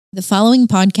The following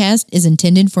podcast is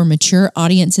intended for mature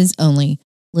audiences only.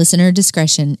 Listener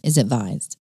discretion is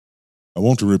advised. I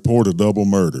want to report a double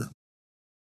murder.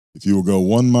 If you will go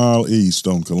 1 mile east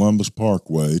on Columbus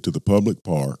Parkway to the public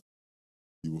park,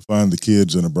 you will find the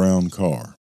kids in a brown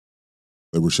car.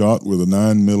 They were shot with a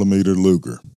 9mm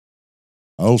Luger.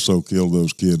 I also killed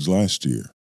those kids last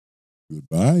year.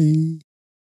 Goodbye.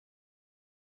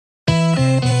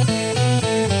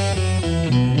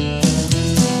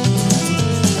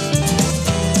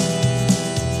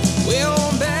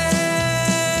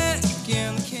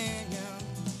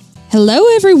 Hello,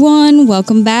 everyone.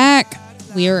 Welcome back.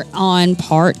 We are on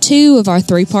part 2 of our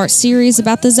 3-part series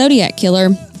about the Zodiac killer.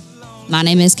 My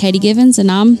name is Katie Givens,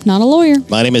 and I'm not a lawyer.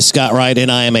 My name is Scott Wright,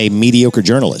 and I am a mediocre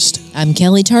journalist. I'm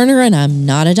Kelly Turner, and I'm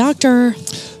not a doctor.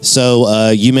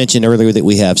 So you mentioned earlier that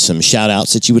we have some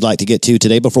shout-outs that you would like to get to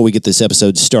today before we get this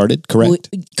episode started, correct?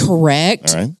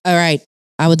 Correct. All right.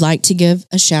 I would like to give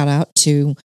a shout-out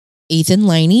to Ethan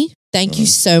Laney. Thank you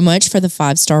so much for the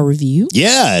 5-star review.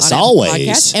 Yes, always.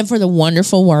 Podcast, and for the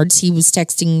wonderful words he was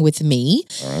texting with me.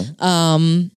 All right.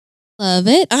 Love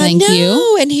it. Thank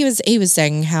you. And he was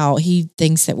saying how he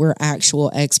thinks that we're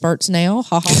actual experts now.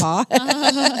 Ha ha ha.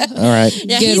 All right.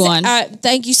 Yeah, good one.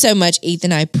 Thank you so much,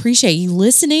 Ethan. I appreciate you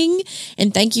listening,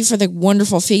 and thank you for the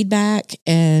wonderful feedback.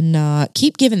 And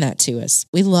keep giving that to us.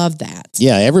 We love that.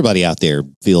 Yeah, everybody out there,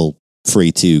 feel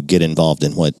free to get involved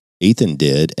in what Ethan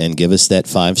did and give us that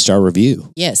 5-star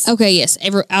review. Yes. Okay, yes.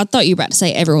 I thought you were about to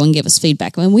say everyone give us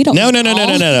feedback. I mean, we don't.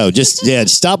 No. Just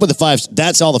stop with the 5.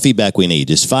 That's all the feedback we need.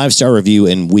 Just 5-star review,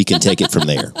 and we can take it from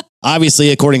there. Obviously,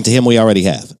 according to him, we already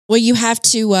have. Well, you have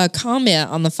to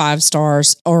comment on the 5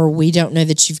 stars, or we don't know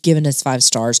that you've given us 5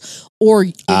 stars. Or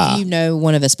if you know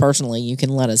one of us personally, you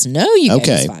can let us know you gave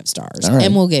us 5 stars, right.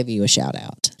 and we'll give you a shout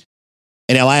out.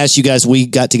 And now I asked you guys, we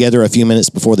got together a few minutes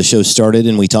before the show started,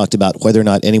 and we talked about whether or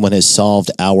not anyone has solved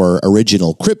our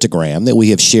original cryptogram that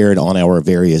we have shared on our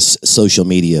various social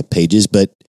media pages,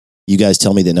 but you guys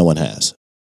tell me that no one has.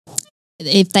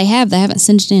 If they have, they haven't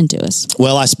sent it in to us.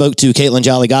 Well, I spoke to Caitlin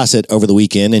Jolly Gossett over the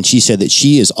weekend, and she said that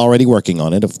she is already working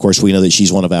on it. Of course, we know that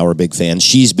she's one of our big fans.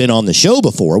 She's been on the show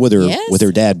before with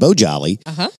her dad, Bo Jolly.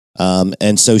 Uh-huh.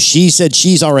 And so she said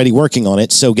she's already working on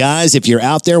it. So guys, if you're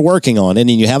out there working on it and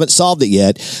you haven't solved it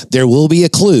yet, there will be a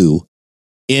clue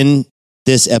in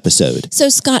this episode. So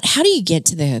Scott, how do you get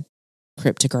to the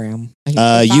cryptogram?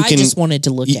 I just wanted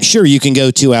to look at it. Sure, you can go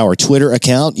to our Twitter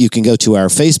account. You can go to our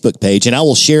Facebook page, and I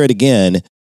will share it again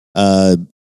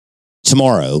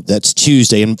tomorrow. That's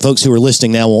Tuesday. And folks who are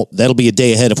listening now, that'll be a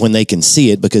day ahead of when they can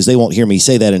see it, because they won't hear me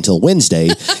say that until Wednesday.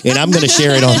 And I'm going to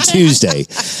share it on Tuesday.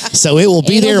 So it will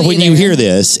be there when you hear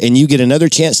this, and you get another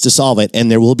chance to solve it.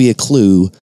 And there will be a clue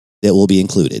that will be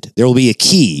included. There will be a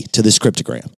key to this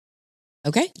cryptogram.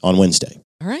 Okay. On Wednesday.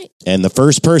 All right. And the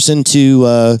first person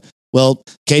to,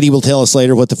 Katie will tell us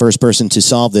later what the first person to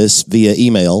solve this via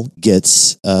email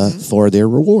gets for their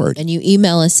reward. And you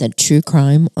email us at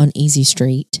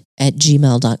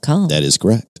truecrimeoneasystreet@gmail.com. That is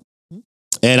correct.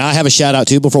 And I have a shout out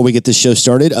too before we get this show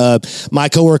started. My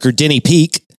coworker Denny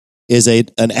Peak is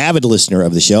an avid listener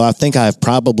of the show. I think I've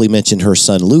probably mentioned her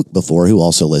son Luke before, who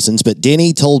also listens. But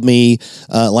Denny told me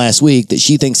last week that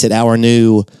she thinks that our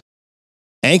new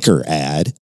anchor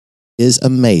ad is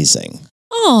amazing.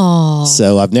 Oh.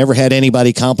 So I've never had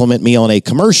anybody compliment me on a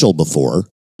commercial before.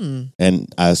 And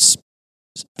I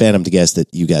phantom to guess that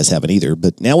you guys haven't either.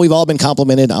 But now we've all been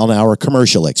complimented on our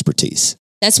commercial expertise.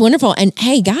 That's wonderful. And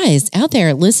hey, guys out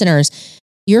there, listeners,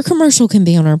 your commercial can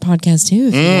be on our podcast too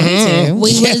if you want to.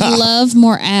 We would love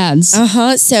more ads.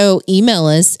 So email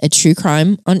us at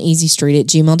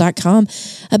truecrimeoneasystreet@gmail.com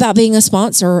about being a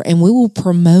sponsor, and we will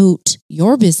promote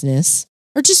your business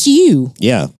or just you.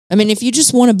 Yeah. I mean, if you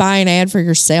just want to buy an ad for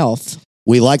yourself.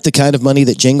 We like the kind of money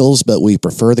that jingles, but we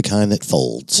prefer the kind that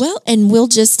folds. Well, and we'll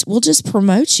just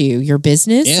promote your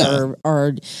business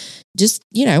or just,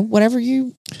 whatever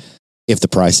you. If the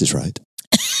price is right.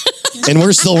 And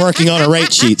we're still working on a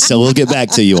rate sheet, so we'll get back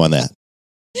to you on that.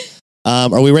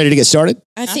 Are we ready to get started?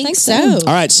 I think so.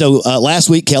 All right. So last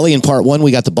week, Kelly, in part 1,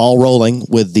 we got the ball rolling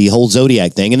with the whole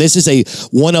Zodiac thing. And this is a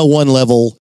 101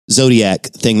 level Zodiac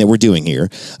thing that we're doing here.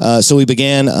 So we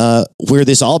began where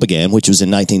this all began, which was in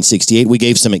 1968. We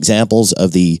gave some examples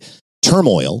of the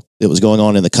turmoil that was going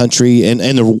on in the country and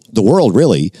the world,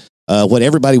 really, what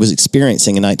everybody was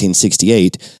experiencing in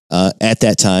 1968 at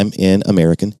that time in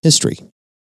American history.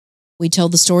 We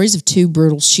told the stories of 2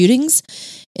 brutal shootings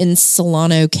in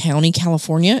Solano County,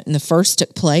 California, and the first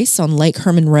took place on Lake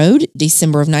Herman Road,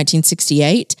 December of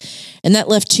 1968, and that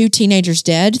left 2 teenagers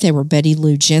dead. They were Betty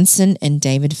Lou Jensen and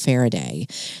David Faraday.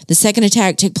 The second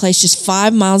attack took place just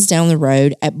 5 miles down the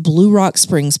road at Blue Rock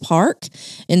Springs Park,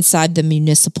 inside the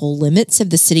municipal limits of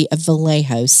the city of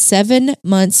Vallejo, 7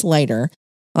 months later,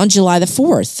 on July the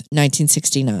 4th,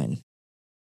 1969.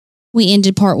 We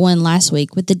ended part 1 last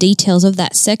week with the details of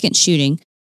that second shooting,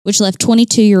 which left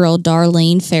 22-year-old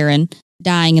Darlene Farron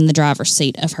dying in the driver's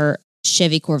seat of her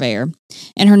Chevy Corvair,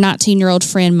 and her 19-year-old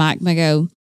friend Mike Mago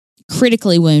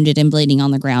critically wounded and bleeding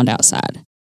on the ground outside.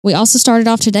 We also started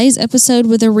off today's episode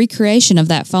with a recreation of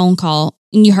that phone call,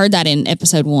 and you heard that in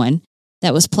episode 1,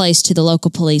 that was placed to the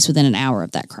local police within an hour of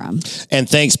that crime. And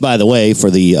thanks, by the way, for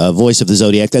the voice of the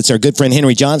Zodiac. That's our good friend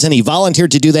Henry Johnson. He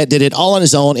volunteered to do that, did it all on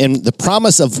his own, and the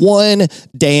promise of 1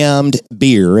 damned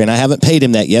beer. And I haven't paid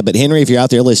him that yet, but Henry, if you're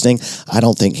out there listening, I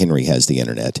don't think Henry has the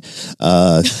internet.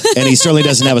 And he certainly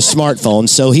doesn't have a smartphone,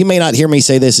 so he may not hear me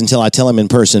say this until I tell him in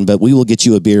person, but we will get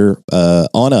you a beer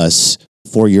on us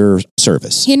for your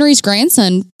service. Henry's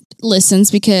grandson listens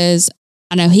because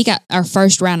I know he got our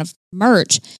first round of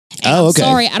merch. Oh, okay.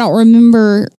 Sorry, I don't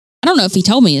remember. I don't know if he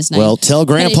told me his name. Well, tell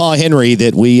Grandpa Henry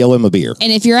that we owe him a beer.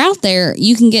 And if you're out there,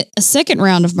 you can get a second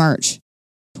round of merch.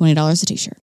 $20 a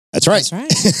t-shirt. That's right.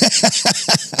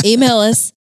 That's right. Email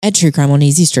us at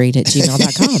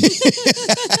truecrimeoneasystreet@gmail.com.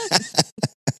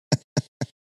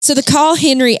 So the call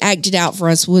Henry acted out for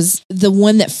us was the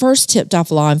one that first tipped off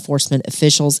law enforcement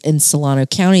officials in Solano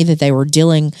County that they were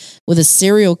dealing with a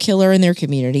serial killer in their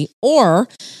community, or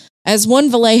as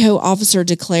one Vallejo officer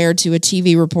declared to a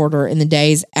TV reporter in the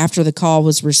days after the call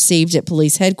was received at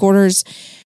police headquarters,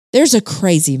 there's a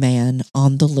crazy man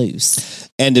on the loose.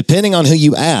 And depending on who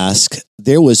you ask,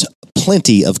 there was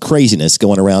plenty of craziness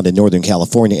going around in Northern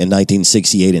California in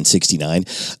 1968 and 69.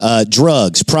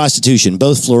 Drugs, prostitution,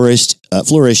 both flourished.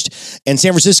 And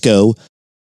San Francisco,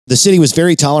 the city was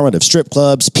very tolerant of strip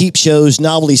clubs, peep shows,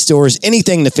 novelty stores,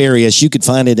 anything nefarious. You could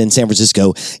find it in San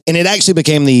Francisco. And it actually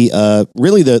became the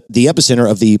really the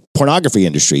epicenter of the pornography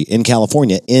industry in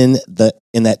California in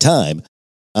that time.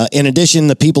 In addition,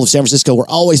 the people of San Francisco were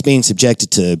always being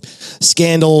subjected to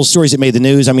scandals, stories that made the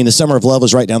news. I mean, the Summer of Love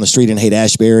was right down the street in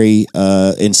Haight-Ashbury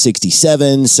in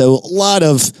 67. So a lot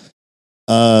of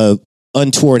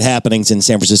untoward happenings in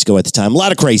San Francisco at the time. A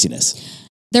lot of craziness.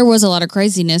 There was a lot of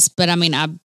craziness, but I mean, I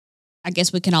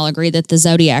guess we can all agree that the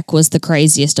Zodiac was the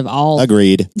craziest of all.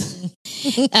 Agreed.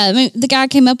 I mean, the guy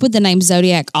came up with the name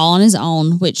Zodiac all on his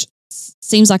own, which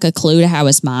seems like a clue to how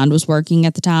his mind was working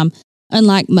at the time.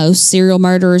 Unlike most serial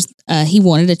murderers, he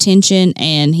wanted attention,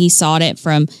 and he sought it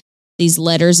from these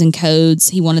letters and codes.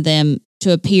 He wanted them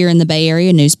to appear in the Bay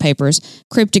Area newspapers,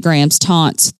 cryptograms,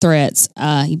 taunts, threats.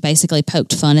 He basically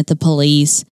poked fun at the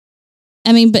police.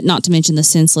 I mean, but not to mention the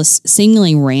senseless,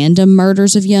 seemingly random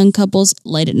murders of young couples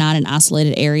late at night in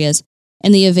isolated areas,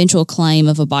 and the eventual claim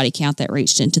of a body count that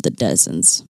reached into the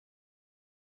dozens.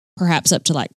 Perhaps up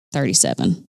to like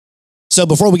 37. So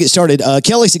before we get started,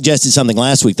 Kelly suggested something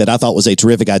last week that I thought was a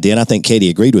terrific idea, and I think Katie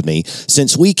agreed with me.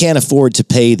 Since we can't afford to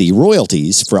pay the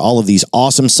royalties for all of these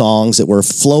awesome songs that were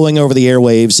flowing over the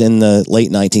airwaves in the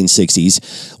late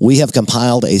 1960s, we have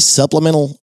compiled a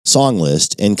supplemental song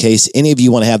list in case any of you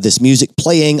want to have this music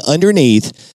playing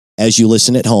underneath as you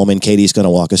listen at home, and Katie's going to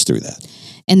walk us through that.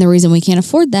 And the reason we can't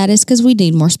afford that is because we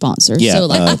need more sponsors. Yeah, so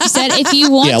like you said, if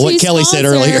you want to what Kelly said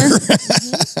earlier.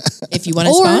 If you want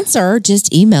to sponsor,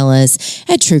 just email us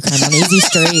at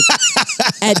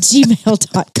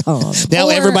truecrimeoneasystreet@gmail.com. Now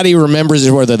everybody remembers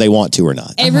whether they want to or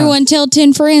not. Everyone tell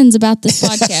 10 friends about this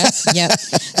podcast. Yep.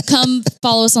 Come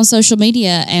follow us on social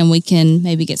media and we can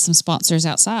maybe get some sponsors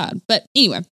outside. But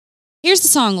anyway, here's the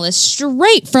song list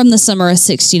straight from the summer of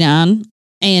 69.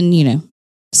 And, you know,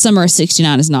 summer of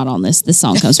 69 is not on this. This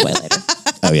song comes way later.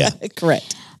 Oh, yeah.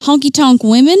 Correct. Honky Tonk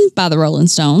Women by the Rolling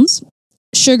Stones.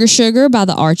 Sugar Sugar by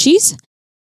the Archies.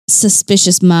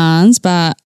 Suspicious Minds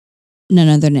by none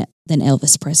other than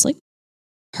Elvis Presley.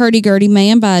 Hurdy Gurdy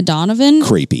Man by Donovan.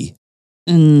 Creepy.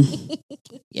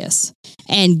 Yes.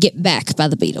 And Get Back by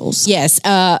the Beatles. Yes.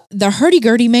 The Hurdy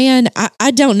Gurdy Man,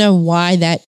 I don't know why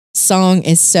that song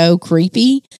is so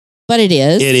creepy, but it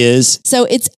is. It is. So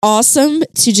it's awesome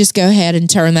to just go ahead and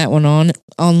turn that one on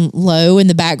low in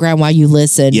the background while you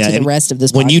listen to the rest of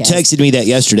this podcast. When you texted me that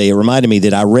yesterday, it reminded me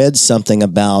that I read something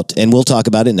about, and we'll talk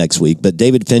about it next week, but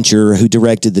David Fincher, who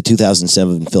directed the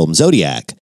 2007 film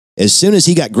Zodiac, as soon as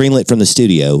he got greenlit from the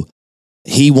studio,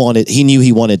 he knew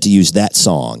he wanted to use that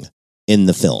song in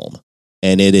the film.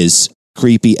 And it is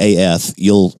creepy AF.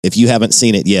 If you haven't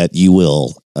seen it yet, you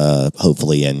will,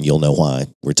 hopefully, and you'll know why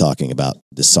we're talking about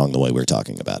this song the way we're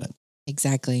talking about it.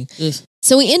 Exactly. Ugh.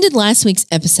 So we ended last week's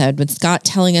episode with Scott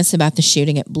telling us about the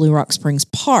shooting at Blue Rock Springs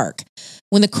Park.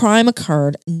 When the crime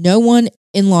occurred, no one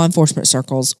in law enforcement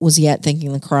circles was yet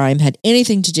thinking the crime had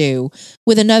anything to do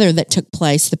with another that took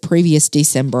place the previous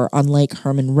December on Lake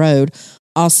Herman Road,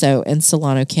 also in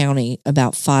Solano County,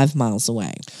 about 5 miles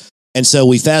away. And so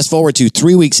we fast forward to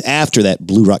 3 weeks after that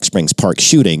Blue Rock Springs Park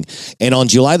shooting. And on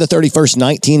July the 31st,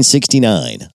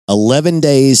 1969, 11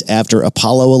 days after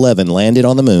Apollo 11 landed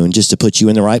on the moon, just to put you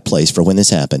in the right place for when this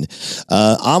happened,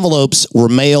 envelopes were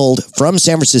mailed from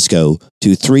San Francisco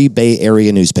to 3 Bay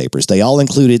Area newspapers. They all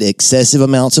included excessive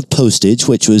amounts of postage,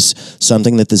 which was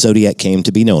something that the Zodiac came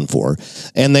to be known for.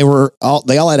 And they all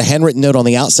had a handwritten note on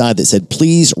the outside that said,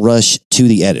 "Please rush to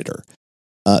the editor."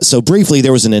 So briefly,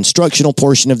 there was an instructional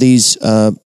portion of these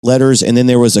letters, and then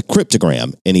there was a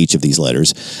cryptogram in each of these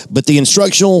letters. But the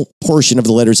instructional portion of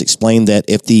the letters explained that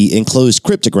if the enclosed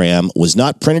cryptogram was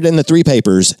not printed in the 3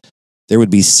 papers, there would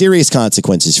be serious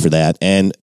consequences for that.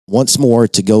 And once more,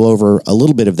 to go over a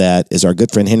little bit of that is our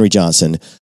good friend Henry Johnson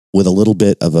with a little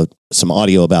bit of some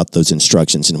audio about those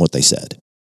instructions and what they said.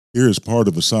 Here is part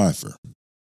of a cipher.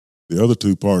 The other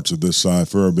 2 parts of this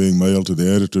cipher are being mailed to the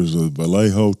editors of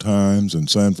Vallejo Times and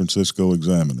San Francisco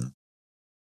Examiner.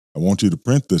 I want you to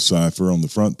print this cipher on the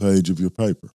front page of your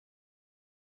paper.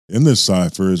 In this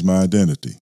cipher is my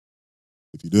identity.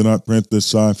 If you do not print this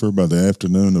cipher by the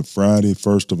afternoon of Friday,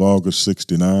 1st of August,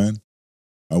 69,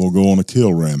 I will go on a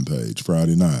kill rampage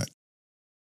Friday night.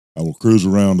 I will cruise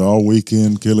around all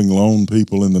weekend killing lone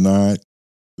people in the night,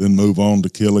 then move on to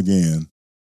kill again,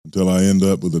 until I end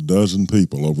up with 12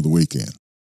 people over the weekend.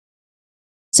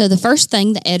 So the first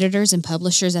thing the editors and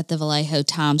publishers at the Vallejo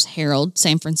Times, Herald,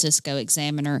 San Francisco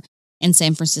Examiner, and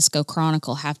San Francisco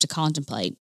Chronicle have to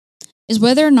contemplate is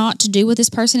whether or not to do what this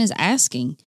person is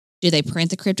asking. Do they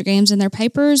print the cryptograms in their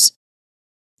papers?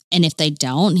 And if they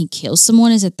don't, and he kills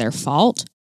someone, is it their fault?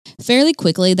 Fairly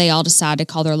quickly, they all decide to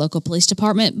call their local police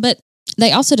department, but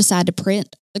they also decide to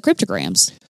print the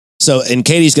cryptograms. So, and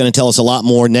Katie's going to tell us a lot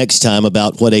more next time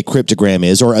about what a cryptogram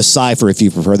is, or a cipher if you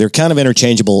prefer. They're kind of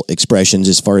interchangeable expressions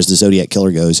as far as the Zodiac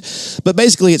Killer goes. But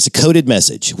basically, it's a coded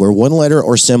message where one letter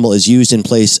or symbol is used in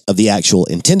place of the actual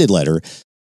intended letter.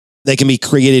 They can be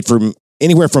created from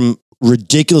anywhere from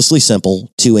ridiculously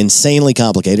simple to insanely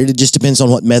complicated. It just depends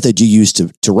on what method you use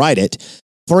to write it.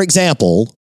 For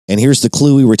example, and here's the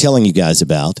clue we were telling you guys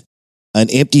about,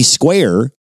 an empty square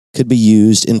could be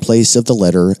used in place of the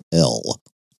letter L.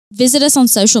 Visit us on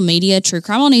social media, True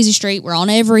Crime on Easy Street. We're on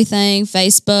everything,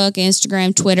 Facebook,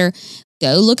 Instagram, Twitter.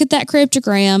 Go look at that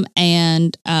cryptogram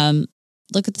and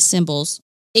look at the symbols.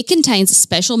 It contains a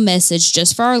special message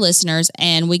just for our listeners,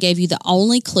 and we gave you the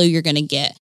only clue you're going to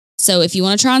get. So if you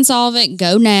want to try and solve it,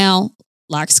 go now.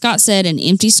 Like Scott said, an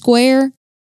empty square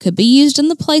could be used in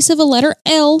the place of a letter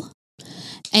L.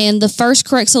 And the first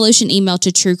correct solution, email to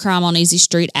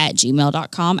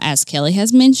truecrimeoneasystreet@gmail.com, as Kelly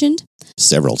has mentioned.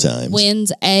 Several times.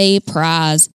 Wins a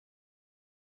prize.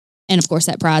 And of course,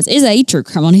 that prize is a True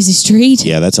Crime on Easy Street.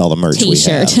 Yeah, that's all the merch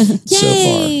T-shirt. we have so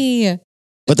far. Yay!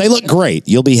 But they look great.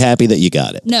 You'll be happy that you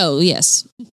got it. No, yes.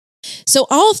 So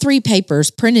all 3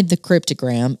 papers printed the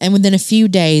cryptogram, and within a few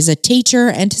days, a teacher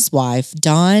and his wife,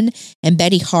 Don and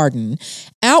Betty Harden,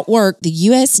 outworked the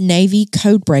U.S. Navy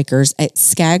codebreakers at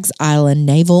Skaggs Island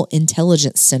Naval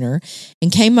Intelligence Center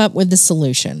and came up with the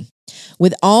solution.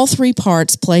 With all 3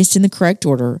 parts placed in the correct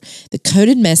order, the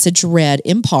coded message read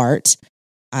in part,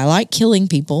 "I like killing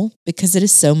people because it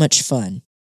is so much fun.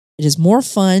 It is more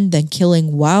fun than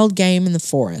killing wild game in the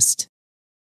forest."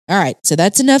 All right, so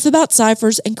that's enough about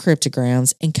ciphers and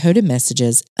cryptograms and coded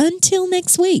messages until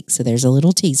next week. So there's a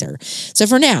little teaser. So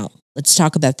for now, let's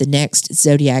talk about the next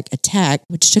Zodiac attack,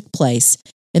 which took place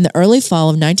in the early fall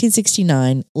of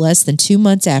 1969, less than 2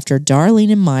 months after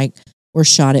Darlene and Mike were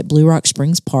shot at Blue Rock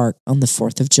Springs Park on the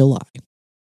 4th of July.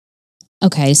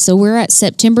 Okay, so we're at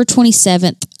September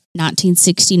 27th,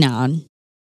 1969,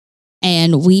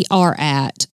 and we are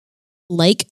at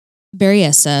Lake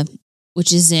Berryessa,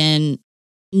 which is in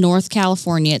North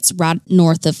California. It's right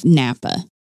north of Napa.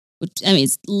 Which, I mean,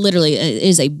 it's literally, it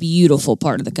is a beautiful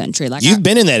part of the country. Like You've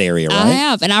been in that area, right? I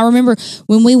have. And I remember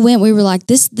when we went, we were like,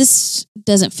 this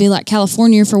doesn't feel like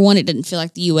California. For one, it didn't feel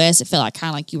like the U.S. It felt like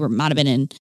kind of like might have been in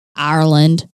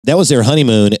Ireland. That was their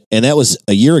honeymoon, and that was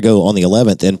a year ago on the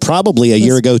 11th, and probably a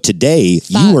year ago today,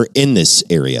 you were in this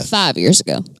area. 5 years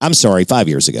ago. I'm sorry, 5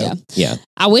 years ago. Yeah.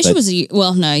 I wish it was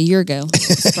a year ago.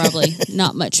 It's probably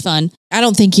not much fun. I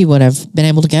don't think you would have been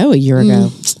able to go a year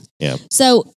ago. Yeah.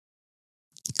 So,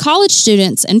 college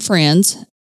students and friends,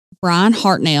 Brian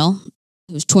Hartnell,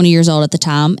 who was 20 years old at the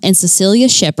time, and Cecilia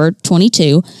Shepard,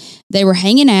 22, they were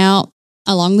hanging out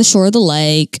along the shore of the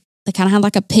lake. They kind of had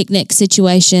like a picnic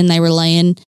situation. They were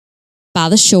laying by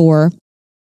the shore,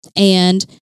 and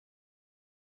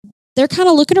they're kind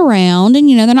of looking around, and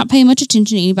they're not paying much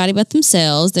attention to anybody but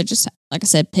themselves. They're just, like I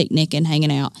said, picnicking,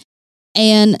 hanging out.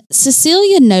 And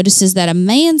Cecilia notices that a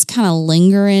man's kind of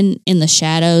lingering in the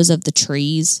shadows of the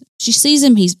trees. She sees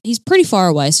him. He's pretty far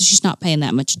away, so she's not paying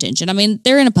that much attention. I mean,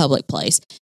 they're in a public place.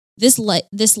 This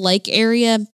lake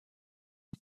area,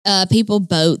 people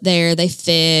boat there. They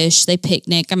fish. They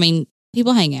picnic. I mean,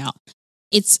 people hang out.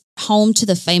 It's home to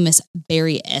the famous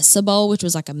Barry Essa Bowl, which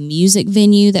was like a music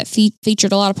venue that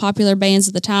featured a lot of popular bands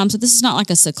at the time. So this is not like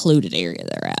a secluded area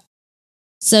they're at.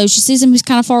 So she sees him. He's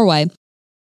kind of far away.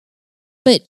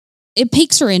 But it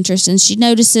piques her interest, and she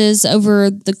notices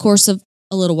over the course of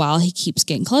a little while, he keeps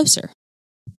getting closer.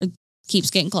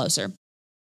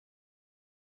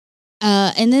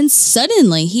 And then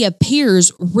suddenly he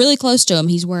appears really close to him.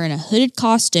 He's wearing a hooded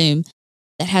costume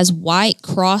that has white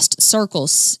crossed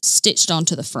circles stitched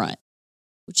onto the front,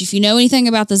 which if you know anything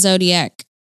about the Zodiac,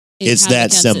 it's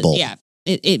that symbol.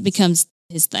 It becomes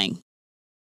his thing.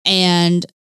 And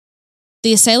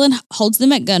the assailant holds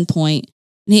them at gunpoint,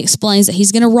 and he explains that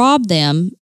he's going to rob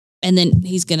them and then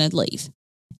he's going to leave.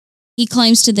 He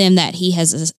claims to them that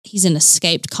he's an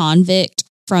escaped convict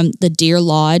from the Deer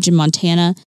Lodge in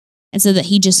Montana, and said that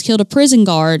he just killed a prison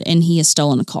guard and he has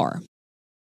stolen a car.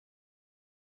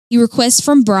 He requests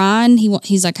from Brian,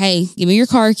 he's like, hey, give me your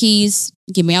car keys,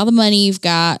 give me all the money you've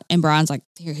got. And Brian's like,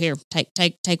 here,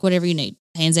 take whatever you need.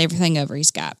 Hands everything over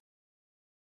he's got.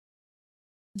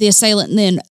 The assailant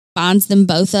then binds them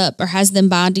both up, or has them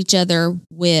bind each other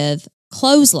with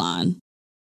clothesline.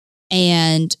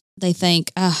 And they think,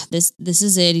 this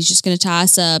is it. He's just going to tie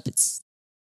us up.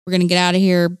 We're going to get out of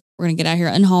here. We're going to get out of here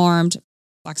unharmed.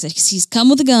 Like I said, he's come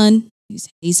with a gun.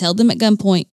 He's held them at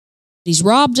gunpoint. He's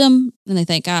robbed them, and they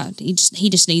think, he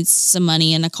just needs some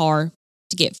money and a car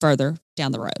to get further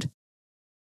down the road.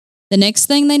 The next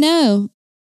thing they know,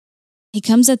 he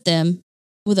comes at them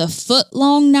with a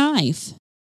foot-long knife,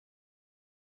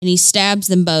 and he stabs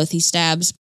them both.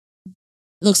 It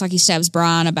looks like he stabs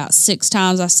Brian about 6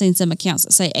 times. I've seen some accounts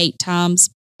that say 8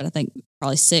 times, but I think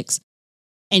probably 6.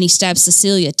 And he stabs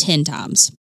Cecilia 10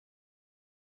 times.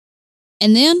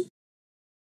 And then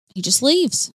he just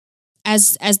leaves.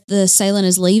 As the assailant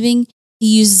is leaving,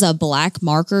 he uses a black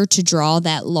marker to draw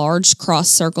that large cross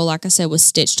circle, like I said, was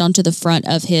stitched onto the front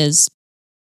of his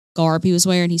garb he was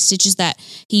wearing. He stitches that,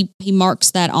 he marks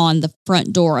that on the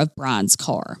front door of Brian's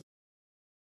car.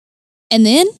 And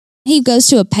then he goes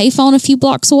to a payphone a few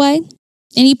blocks away,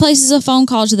 and he places a phone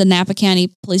call to the Napa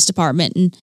County Police Department,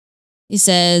 and he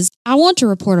says, I want to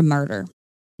report a murder.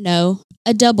 No,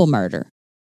 a double murder.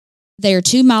 They are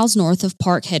 2 miles north of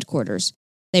park headquarters.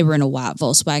 They were in a white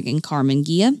Volkswagen Carmen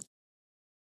Ghia.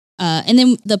 And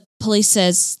then the police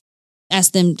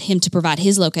asks him to provide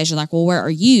his location, like, well, where are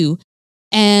you?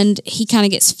 And he kind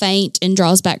of gets faint and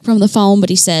draws back from the phone, but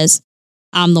he says,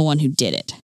 I'm the one who did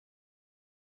it.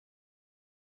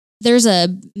 There's a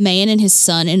man and his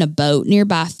son in a boat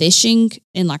nearby fishing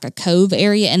in like a cove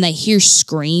area, and they hear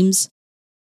screams.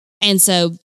 And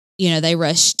so, they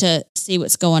rush to see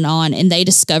what's going on, and they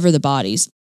discover the bodies.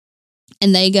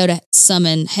 And they go to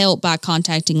summon help by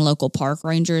contacting local park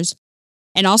rangers.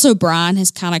 And also Brian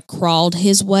has kind of crawled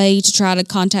his way to try to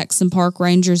contact some park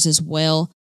rangers as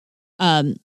well.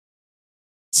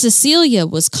 Cecilia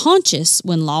was conscious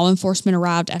when law enforcement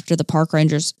arrived after the park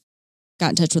rangers got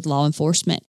in touch with law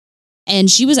enforcement. And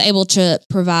she was able to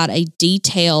provide a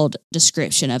detailed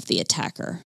description of the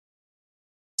attacker.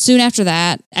 Soon after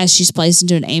that, as she's placed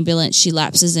into an ambulance, she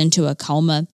lapses into a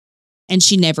coma, and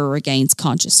she never regains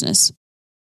consciousness.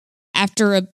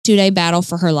 After a 2-day battle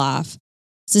for her life,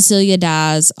 Cecilia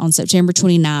dies on September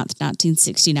 29th,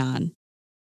 1969.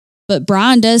 But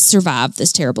Brian does survive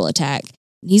this terrible attack.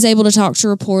 He's able to talk to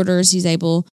reporters. He's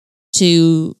able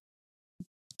to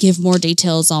give more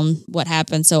details on what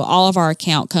happened. So all of our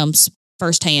account comes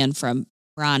firsthand from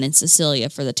Brian and Cecilia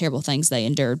for the terrible things they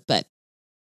endured. But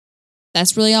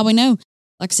that's really all we know.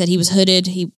 Like I said, he was hooded.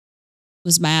 He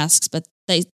was masked, but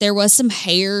there was some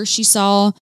hair she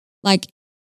saw, like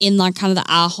in like kind of the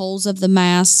eye holes of the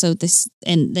mask. So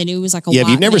and they knew it was like a white if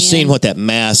you've never man. seen what that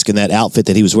mask and that outfit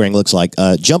that he was wearing looks like,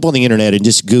 jump on the internet and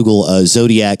just Google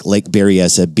Zodiac Lake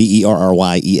Berryessa,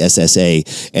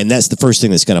 Berryessa, and that's the first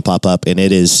thing that's going to pop up. And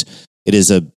it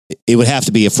would have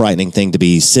to be a frightening thing to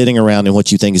be sitting around in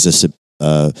what you think is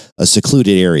a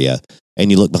secluded area. And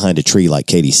you look behind a tree, like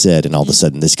Katie said, and all of a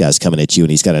sudden this guy's coming at you,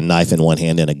 and he's got a knife in one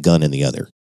hand and a gun in the other.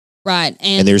 Right.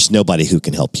 And there's nobody who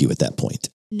can help you at that point.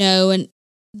 No, and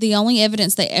the only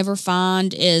evidence they ever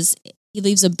find is he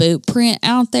leaves a boot print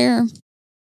out there.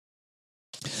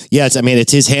 Yeah,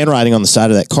 it's his handwriting on the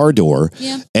side of that car door.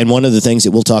 Yeah. And one of the things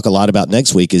that we'll talk a lot about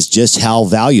next week is just how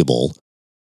valuable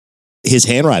his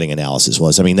handwriting analysis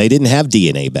was. I mean, they didn't have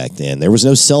DNA back then. There was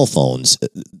no cell phones.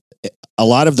 A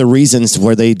lot of the reasons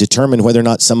where they determined whether or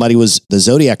not somebody was the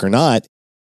Zodiac or not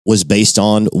was based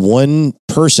on one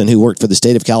person who worked for the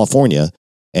state of California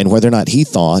and whether or not he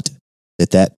thought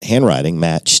that handwriting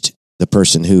matched the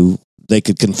person who they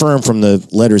could confirm from the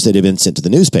letters that had been sent to the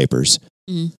newspapers.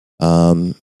 Mm.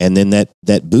 And then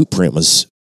that boot print was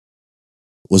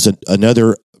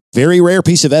another very rare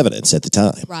piece of evidence at the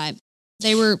time. Right.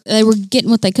 They were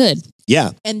getting what they could.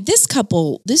 Yeah. And this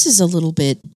couple, this is a little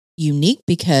bit unique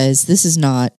because this is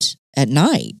not at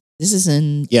night. This is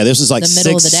in this was like the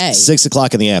middle of the day. 6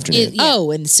 o'clock in the afternoon.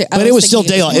 But it was still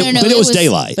daylight. But it was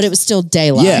daylight. But it was still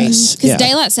daylight. Yes. Because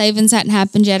daylight savings hadn't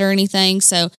happened yet or anything.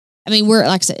 So, I mean, we're,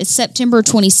 like I said, it's September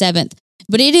 27th,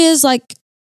 but it is like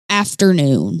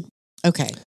afternoon. Okay.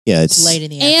 Yeah, it's late in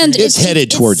the and afternoon. It's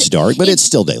headed towards dark, but it's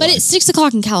still daylight. But it's 6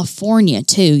 o'clock in California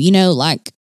too.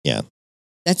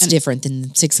 That's different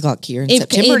than 6 o'clock here in It-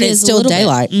 September. it It's is a still little bit.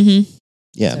 daylight. Mm-hmm.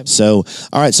 Yeah. So,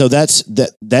 all right. So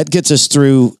that gets us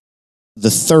through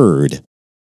the third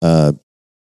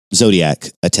Zodiac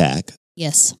attack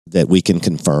Yes. that we can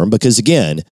confirm because,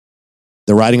 again,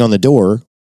 the writing on the door,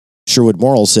 Sherwood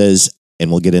Morrill says,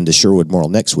 and we'll get into Sherwood Morrill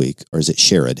next week, or is it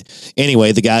Sherrod?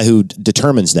 Anyway, the guy who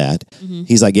determines that,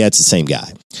 he's like, yeah, it's the same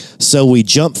guy. So we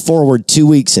jump forward 2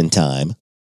 weeks in time,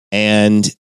 and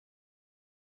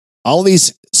all of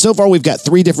these, so far we've got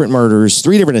 3 different murders,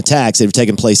 3 different attacks that have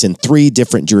taken place in 3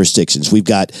 different jurisdictions. We've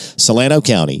got Solano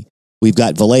County, we've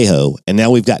got Vallejo, and now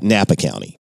we've got Napa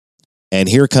County. And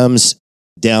here comes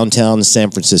downtown San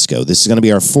Francisco. This is going to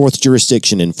be our 4th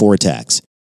jurisdiction in 4 attacks.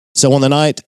 So on the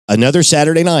night, another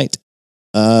Saturday night,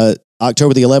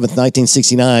 October the 11th,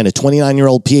 1969, a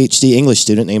 29-year-old PhD English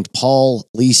student named Paul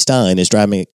Lee Stein is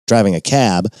driving a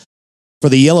cab for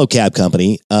the Yellow Cab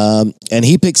Company, and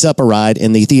he picks up a ride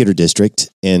in the theater district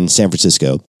in San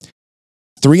Francisco.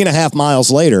 3.5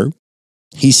 miles later,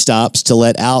 he stops to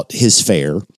let out his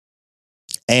fare,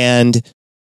 and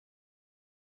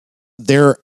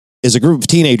there is a group of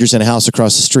teenagers in a house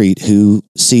across the street who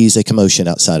sees a commotion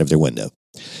outside of their window.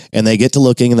 And they get to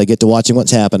looking and they get to watching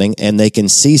what's happening, and they can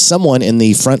see someone in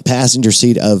the front passenger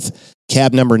seat of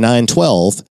cab number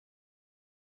 912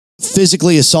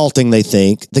 physically assaulting, they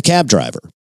think, the cab driver.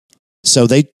 So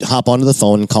they hop onto the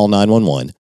phone and call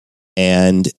 911,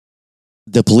 and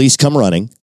the police come running,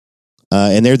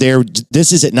 and they're there.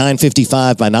 This is at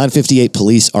 9:55. By 9:58,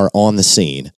 police are on the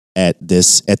scene at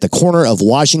the corner of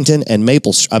Washington and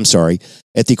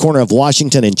at the corner of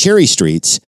Washington and Cherry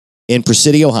Streets in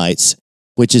Presidio Heights,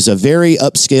 which is a very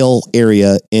upscale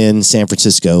area in San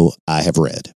Francisco, I have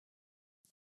read.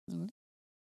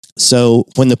 So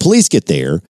when the police get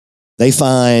there, they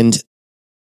find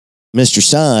Mr.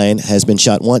 Stein has been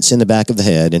shot once in the back of the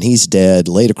head, and he's dead,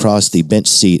 laid across the bench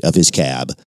seat of his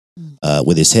cab,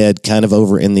 with his head kind of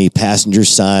over in the passenger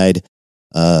side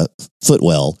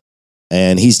footwell,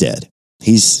 and he's dead.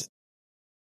 He's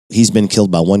been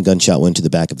killed by one gunshot wound to the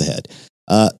back of the head.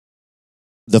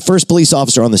 The first police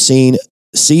officer on the scene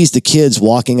sees the kids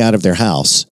walking out of their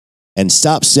house and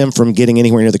stops them from getting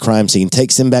anywhere near the crime scene,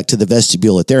 takes them back to the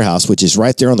vestibule at their house, which is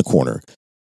right there on the corner.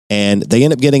 And they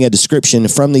end up getting a description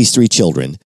from these 3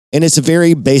 children. And it's a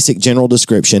very basic general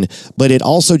description, but it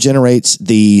also generates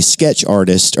the sketch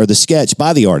artist, or the sketch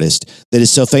by the artist, that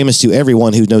is so famous to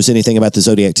everyone who knows anything about the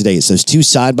Zodiac today. It's those 2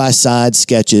 side-by-side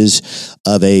sketches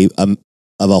of a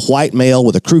white male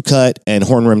with a crew cut and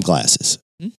horn-rimmed glasses.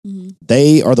 Mm-hmm.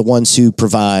 They are the ones who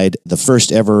provide the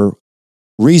first ever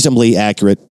reasonably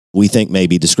accurate, we think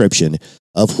maybe, description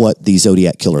of what the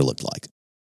Zodiac killer looked like.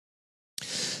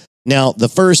 Now, the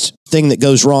first thing that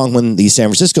goes wrong when the San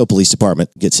Francisco Police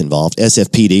Department gets involved,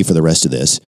 SFPD for the rest of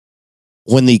this,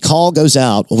 when the call goes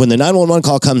out, when the 911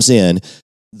 call comes in,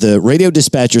 the radio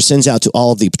dispatcher sends out to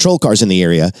all of the patrol cars in the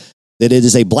area that it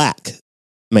is a black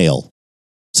male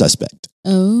suspect.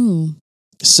 Oh.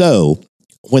 So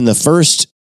when the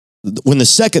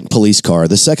second police car,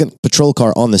 the second patrol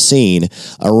car on the scene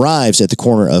arrives at the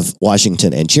corner of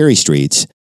Washington and Cherry Streets,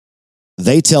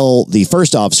 they tell the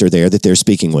first officer there that they're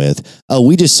speaking with, oh,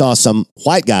 we just saw some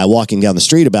white guy walking down the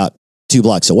street about 2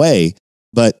 blocks away,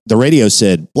 but the radio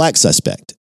said black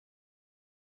suspect.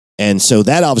 And so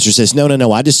that officer says,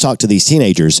 no, I just talked to these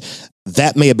teenagers.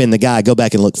 That may have been the guy. Go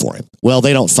back and look for him. Well,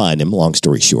 they don't find him, long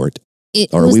story short,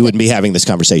 or we wouldn't be having this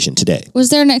conversation today. Was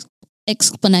there an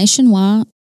explanation why?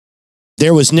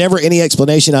 There was never any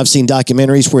explanation. I've seen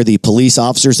documentaries where the police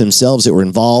officers themselves that were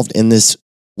involved in this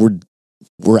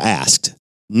were asked.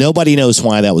 Nobody knows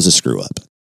why that was a screw up.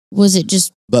 Was it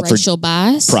just But for- racial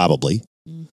bias? Probably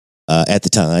at the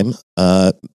time.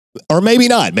 Or maybe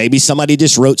not. Maybe somebody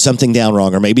just wrote something down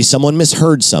wrong, or maybe someone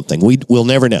misheard something. We'll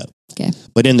never know. Okay.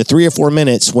 But in the 3 or 4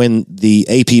 minutes when the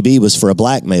APB was for a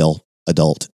black male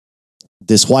adult,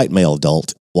 this white male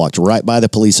adult walked right by the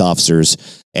police officers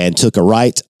and took a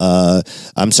left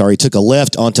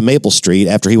onto Maple Street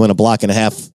after he went a block and a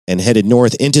half and headed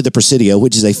north into the Presidio,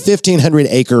 which is a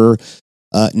 1,500-acre,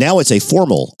 now it's a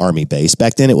formal Army base.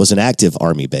 Back then it was an active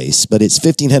Army base, but it's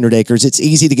 1,500 acres. It's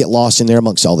easy to get lost in there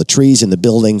amongst all the trees and the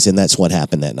buildings, and that's what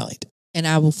happened that night. And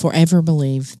I will forever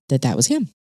believe that was him.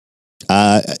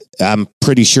 I'm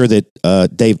pretty sure that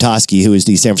Dave Tosky, who is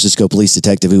the San Francisco police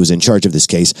detective who was in charge of this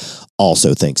case,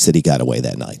 also thinks that he got away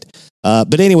that night.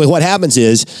 But anyway, what happens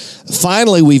is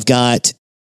finally we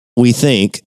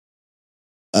think,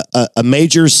 a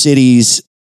major city's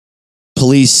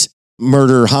police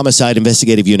murder homicide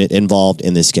investigative unit involved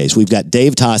in this case. We've got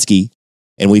Dave Tosky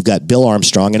and we've got Bill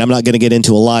Armstrong, and I'm not going to get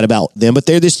into a lot about them, but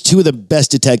they're just two of the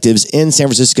best detectives in San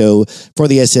Francisco for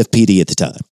the SFPD at the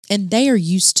time. And they are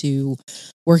used to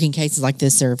working cases like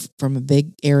this. They're from a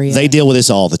big area. They deal with this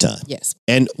all the time. Yes.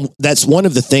 And that's one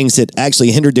of the things that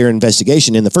actually hindered their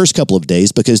investigation in the first couple of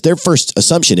days, because their first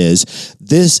assumption is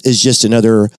this is just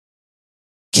another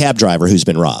cab driver who's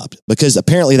been robbed, because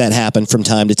apparently that happened from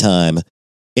time to time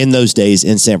in those days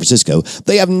in San Francisco.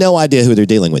 They have no idea who they're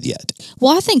dealing with yet.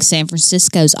 Well, I think San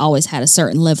Francisco's always had a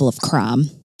certain level of crime.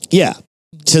 Yeah.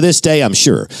 To this day, I'm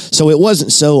sure. So it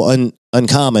wasn't so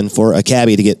uncommon for a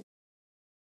cabbie to get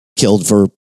killed for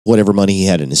whatever money he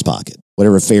had in his pocket,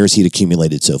 whatever fares he'd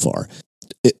accumulated so far.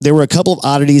 There were a couple of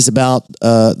oddities about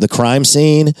the crime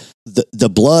scene. The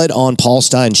blood on Paul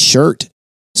Stein's shirt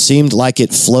seemed like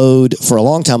it flowed for a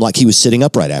long time, like he was sitting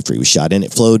upright after he was shot, and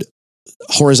it flowed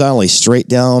horizontally straight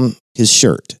down his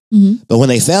shirt. Mm-hmm. But when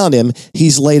they found him,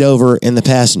 he's laid over in the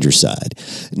passenger side.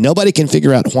 Nobody can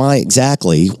figure out why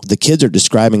exactly. The kids are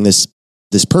describing this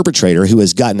perpetrator who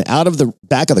has gotten out of the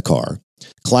back of the car,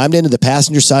 climbed into the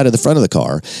passenger side of the front of the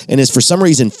car, and is for some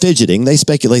reason fidgeting. They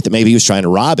speculate that maybe he was trying to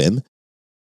rob him.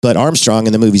 But Armstrong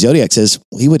in the movie Zodiac says,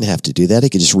 well, he wouldn't have to do that. He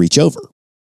could just reach over.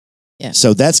 Yeah.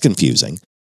 So that's confusing.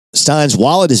 Stein's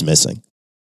wallet is missing.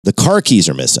 The car keys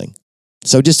are missing.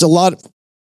 So just a lot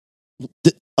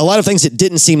of things that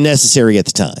didn't seem necessary at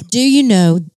the time. Do you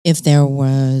know if there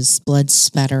was blood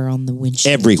spatter on the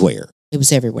windshield? Everywhere. It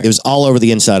was everywhere. It was all over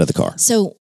the inside of the car.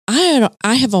 So I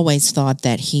have always thought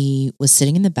that he was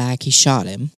sitting in the back, he shot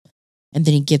him, and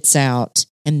then he gets out,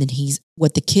 and then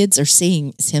what the kids are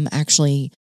seeing is him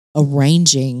actually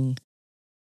arranging,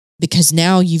 because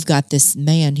now you've got this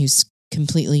man who's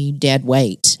completely dead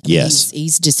weight. Yes.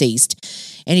 He's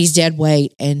deceased, and he's dead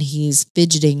weight, and he's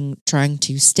fidgeting, trying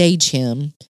to stage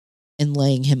him and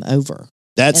laying him over.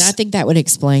 And I think that would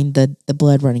explain the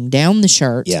blood running down the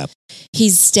shirt. Yeah.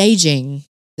 He's staging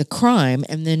the crime,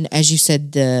 and then, as you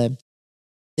said, the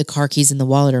car keys and the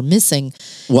wallet are missing.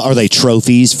 Well, are they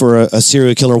trophies for a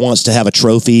serial killer wants to have a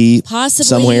trophy Possibly,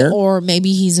 somewhere? Or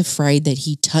maybe he's afraid that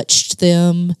he touched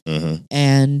them Mm-hmm.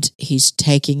 and he's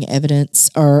taking evidence,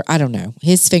 or I don't know.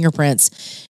 His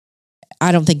fingerprints,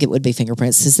 I don't think it would be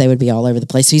fingerprints because they would be all over the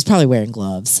place. So he's probably wearing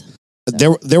gloves.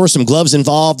 There were some gloves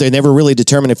involved. They never really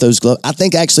determined if those gloves. I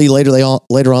think actually later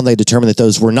on they determined that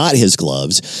those were not his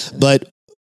gloves. But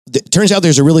it turns out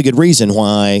there's a really good reason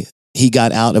why he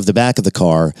got out of the back of the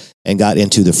car and got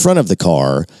into the front of the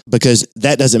car, because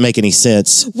that doesn't make any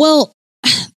sense. Well,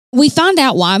 we find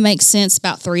out why it makes sense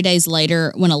about 3 days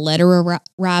later when a letter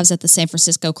arrives at the San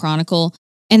Francisco Chronicle,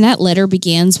 and that letter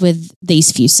begins with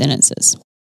these few sentences.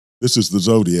 This is the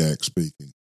Zodiac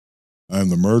speaking. I am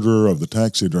the murderer of the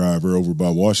taxi driver over by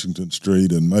Washington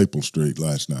Street and Maple Street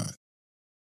last night.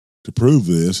 To prove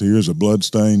this, here's a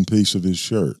blood-stained piece of his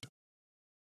shirt.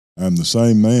 I am the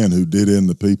same man who did in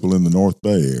the people in the North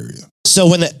Bay area. So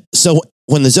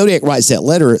when the Zodiac writes that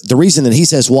letter, the reason that he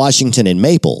says Washington and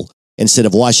Maple instead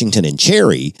of Washington and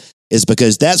Cherry is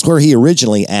because that's where he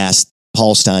originally asked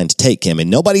Paul Stein to take him. And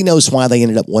nobody knows why they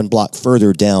ended up one block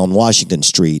further down Washington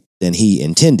Street than he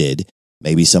intended.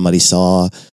 Maybe somebody saw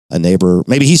a neighbor,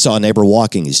 maybe he saw a neighbor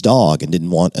walking his dog and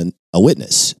didn't want a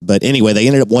witness. But anyway, they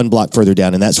ended up one block further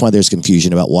down, and that's why there's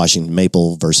confusion about Washington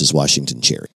Maple versus Washington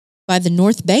Cherry. By the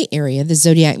North Bay area, the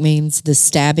Zodiac means the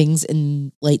stabbings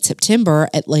in late September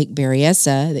at Lake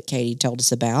Berryessa that Katie told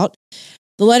us about.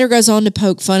 The letter goes on to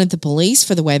poke fun at the police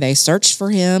for the way they searched for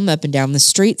him up and down the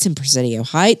streets in Presidio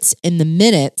Heights in the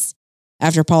minutes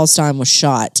after Paul Stein was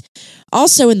shot.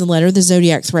 Also in the letter, the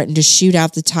Zodiac threatened to shoot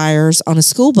out the tires on a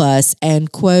school bus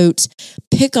and, quote,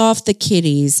 pick off the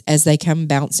kiddies as they come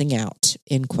bouncing out,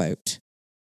 end quote.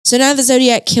 So now the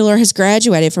Zodiac killer has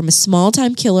graduated from a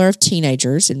small-time killer of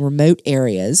teenagers in remote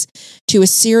areas to a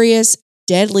serious,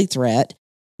 deadly threat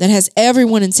that has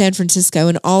everyone in San Francisco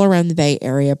and all around the Bay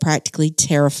Area practically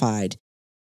terrified.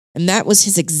 And that was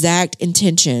his exact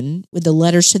intention with the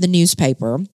letters to the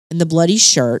newspaper and the bloody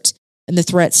shirt and the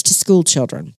threats to school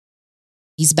children.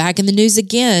 He's back in the news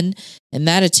again, and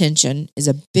that attention is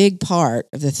a big part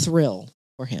of the thrill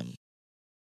for him.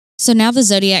 So now the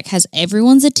Zodiac has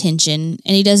everyone's attention,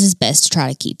 and he does his best to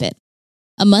try to keep it.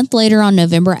 A month later, on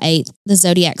November 8th, the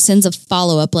Zodiac sends a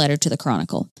follow-up letter to the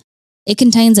Chronicle. It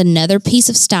contains another piece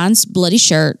of Stein's bloody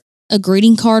shirt, a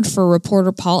greeting card for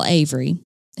reporter Paul Avery,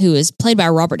 who is played by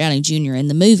Robert Downey Jr. in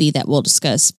the movie that we'll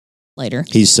discuss later.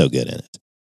 He's so good in it.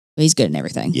 He's good in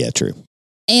everything. Yeah, true.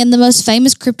 And the most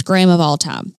famous cryptogram of all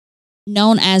time,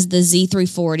 known as the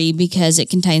Z340 because it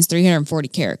contains 340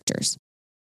 characters.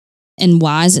 And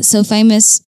why is it so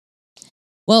famous?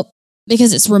 Well,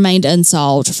 because it's remained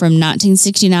unsolved from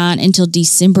 1969 until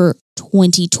December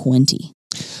 2020.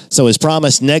 So as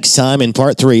promised, next time in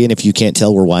part 3, and if you can't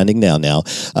tell, we're winding down now,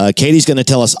 Katie's going to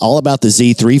tell us all about the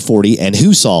Z340 and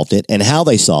who solved it and how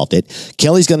they solved it.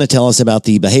 Kelly's going to tell us about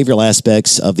the behavioral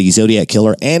aspects of the Zodiac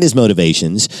killer and his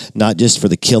motivations, not just for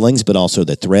the killings, but also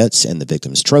the threats and the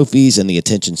victims' trophies and the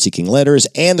attention-seeking letters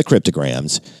and the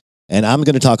cryptograms. And I'm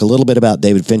going to talk a little bit about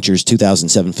David Fincher's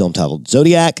 2007 film titled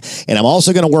Zodiac. And I'm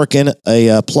also going to work in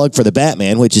a plug for The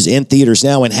Batman, which is in theaters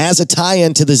now and has a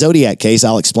tie-in to the Zodiac case.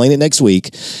 I'll explain it next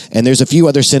week. And there's a few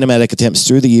other cinematic attempts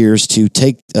through the years to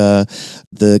take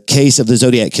the case of the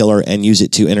Zodiac killer and use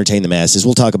it to entertain the masses.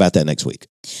 We'll talk about that next week.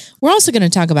 We're also going to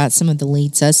talk about some of the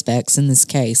lead suspects in this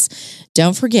case.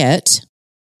 Don't forget,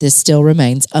 this still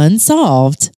remains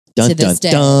unsolved to this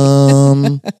day.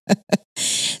 Dun.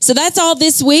 So that's all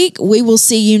this week. We will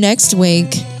see you next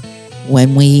week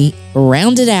when we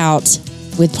round it out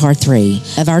with part 3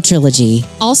 of our trilogy.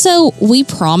 Also, we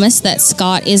promise that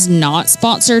Scott is not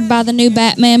sponsored by the new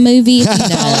Batman movie. If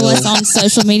you follow us on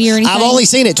social media or anything. I've only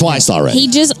seen it twice already. He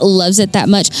just loves it that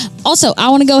much. Also, I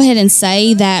want to go ahead and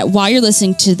say that while you're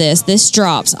listening to this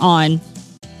drops on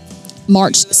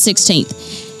March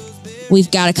 16th.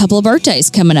 We've got a couple of birthdays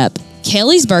coming up.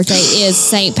 Kelly's birthday is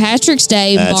St. Patrick's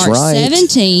Day, That's March right.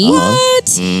 17th. What?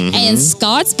 Mm-hmm. And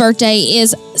Scott's birthday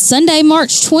is Sunday, March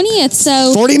 20th.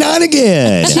 So 49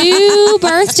 again. 2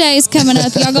 birthdays coming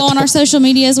up. Y'all go on our social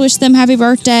medias, wish them happy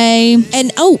birthday.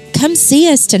 And come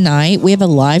see us tonight. We have a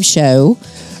live show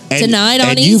tonight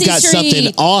on Easy you've got Street.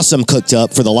 something awesome cooked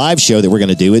up for the live show that we're going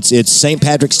to do. It's St.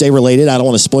 Patrick's Day related. I don't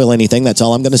want to spoil anything. That's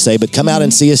all I'm going to say. But come out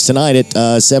and see us tonight at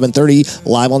 7:30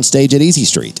 live on stage at Easy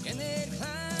Street.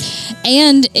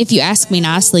 And if you ask me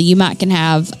nicely, you might can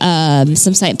have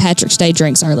some St. Patrick's Day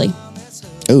drinks early.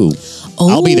 Ooh,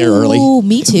 I'll be there early. Oh,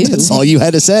 me too. That's all you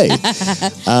had to say.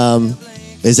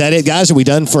 Is that it, guys? Are we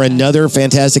done for another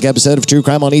fantastic episode of True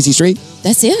Crime on Easy Street?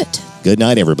 That's it. Good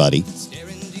night, everybody.